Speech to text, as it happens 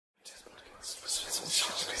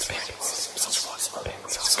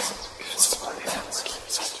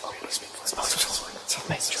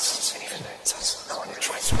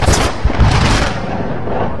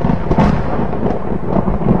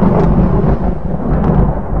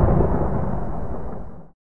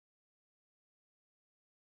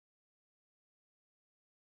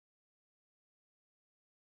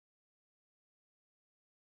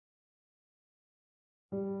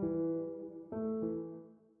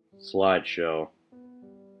Slideshow.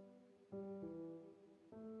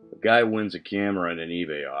 A guy wins a camera at an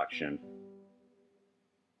eBay auction.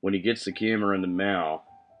 When he gets the camera in the mail,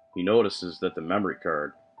 he notices that the memory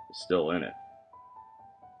card is still in it.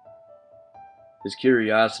 His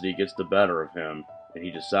curiosity gets the better of him, and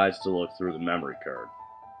he decides to look through the memory card.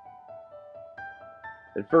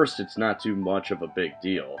 At first, it's not too much of a big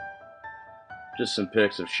deal. Just some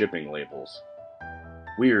pics of shipping labels.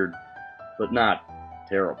 Weird, but not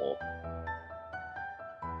terrible.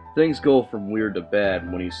 Things go from weird to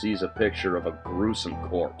bad when he sees a picture of a gruesome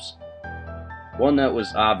corpse. One that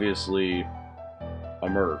was obviously a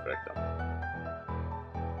murder victim.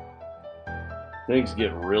 Things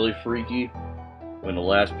get really freaky when the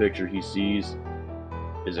last picture he sees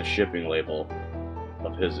is a shipping label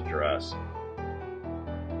of his address.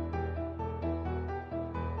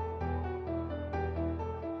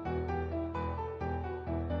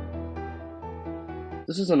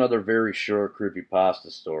 This is another very short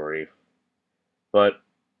creepypasta story, but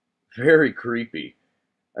very creepy.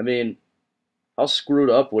 I mean, how screwed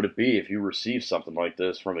up would it be if you received something like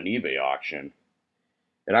this from an eBay auction?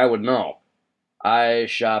 And I would know. I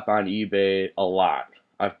shop on eBay a lot.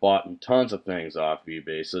 I've bought tons of things off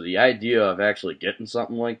eBay, so the idea of actually getting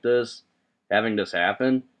something like this, having this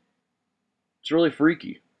happen, it's really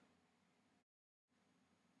freaky.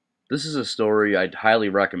 This is a story I'd highly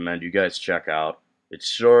recommend you guys check out. It's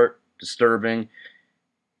short, disturbing,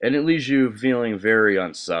 and it leaves you feeling very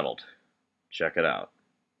unsettled. Check it out.